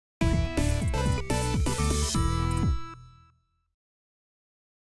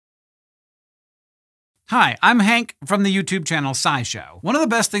Hi, I'm Hank from the YouTube channel SciShow. One of the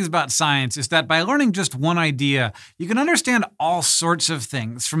best things about science is that by learning just one idea, you can understand all sorts of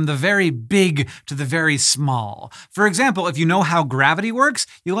things, from the very big to the very small. For example, if you know how gravity works,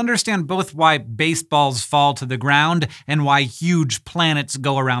 you'll understand both why baseballs fall to the ground and why huge planets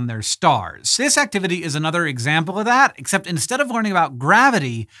go around their stars. This activity is another example of that, except instead of learning about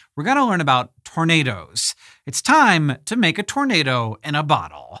gravity, we're going to learn about tornadoes. It's time to make a tornado in a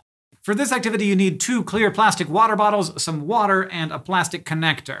bottle. For this activity, you need 2 clear plastic water bottles, some water, and a plastic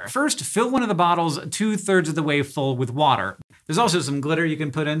connector. First, fill one of the bottles 2/3 of the way full with water. There's also some glitter you can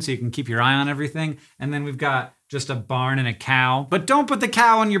put in so you can keep your eye on everything. And then we've got just a barn and a cow. But don't put the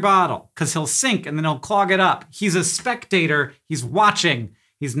cow in your bottle, because he'll sink and then he'll clog it up. He's a spectator, he's watching.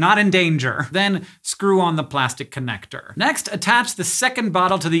 He's not in danger. Then screw on the plastic connector. Next, attach the second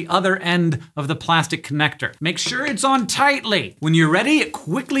bottle to the other end of the plastic connector. Make sure it's on tightly. When you're ready,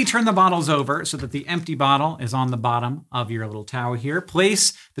 quickly turn the bottles over so that the empty bottle is on the bottom of your little tower here.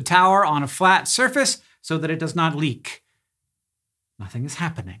 Place the tower on a flat surface so that it does not leak. Nothing is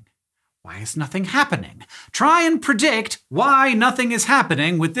happening. Why is nothing happening? Try and predict why nothing is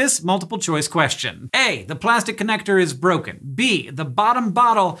happening with this multiple choice question. A, the plastic connector is broken. B, the bottom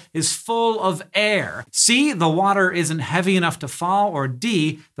bottle is full of air. C, the water isn't heavy enough to fall. Or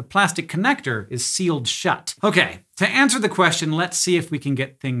D, the plastic connector is sealed shut. Okay, to answer the question, let's see if we can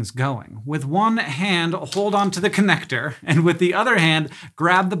get things going. With one hand, hold on to the connector, and with the other hand,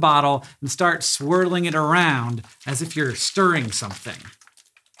 grab the bottle and start swirling it around as if you're stirring something.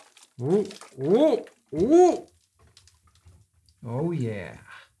 Ooh, ooh, ooh. Oh yeah.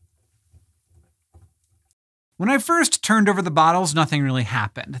 When I first turned over the bottles, nothing really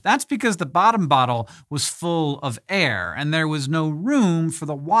happened. That's because the bottom bottle was full of air, and there was no room for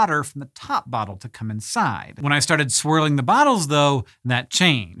the water from the top bottle to come inside. When I started swirling the bottles, though, that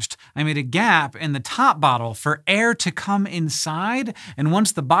changed. I made a gap in the top bottle for air to come inside, and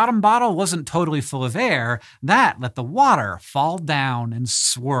once the bottom bottle wasn't totally full of air, that let the water fall down and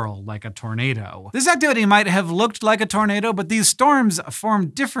swirl like a tornado. This activity might have looked like a tornado, but these storms form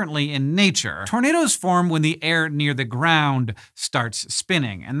differently in nature. Tornadoes form when the air near the ground starts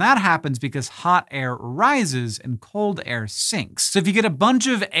spinning, and that happens because hot air rises and cold air sinks. So if you get a bunch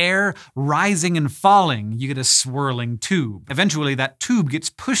of air rising and falling, you get a swirling tube. Eventually, that tube gets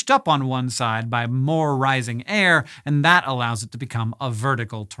pushed up on one side by more rising air, and that allows it to become a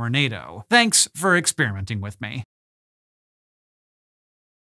vertical tornado. Thanks for experimenting with me.